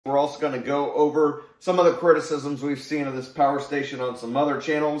We're also going to go over some of the criticisms we've seen of this power station on some other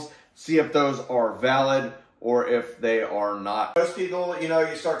channels, see if those are valid or if they are not. Most people,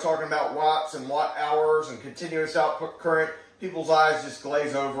 you start talking about watts and watt hours and continuous output current, people's eyes just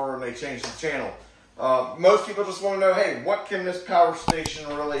glaze over and they change the channel. Most people just want to know, hey, what can this power station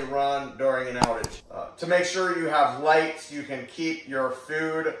really run during an outage? To make sure you have lights, you can keep your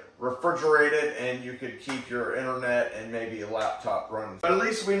food refrigerated, and you could keep your internet and maybe a laptop running. But at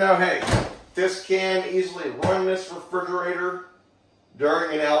least we know, hey, this can easily run this refrigerator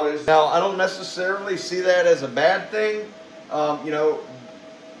during an outage. Now, I don't necessarily see that as a bad thing.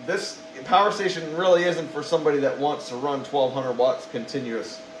 This power station really isn't for somebody that wants to run 1200 watts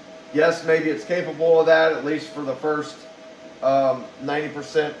continuous. Yes, maybe it's capable of that, at least for the first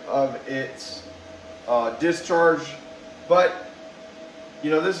 90% of its discharge. But,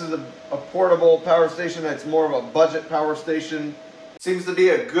 this is a portable power station that's more of a budget power station. Seems to be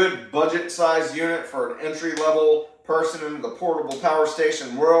a good budget size unit for an entry-level person into the portable power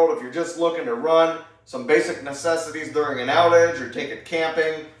station world. If you're just looking to run some basic necessities during an outage, or take it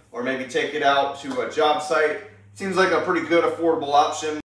camping, or maybe take it out to a job site, seems like a pretty good affordable option.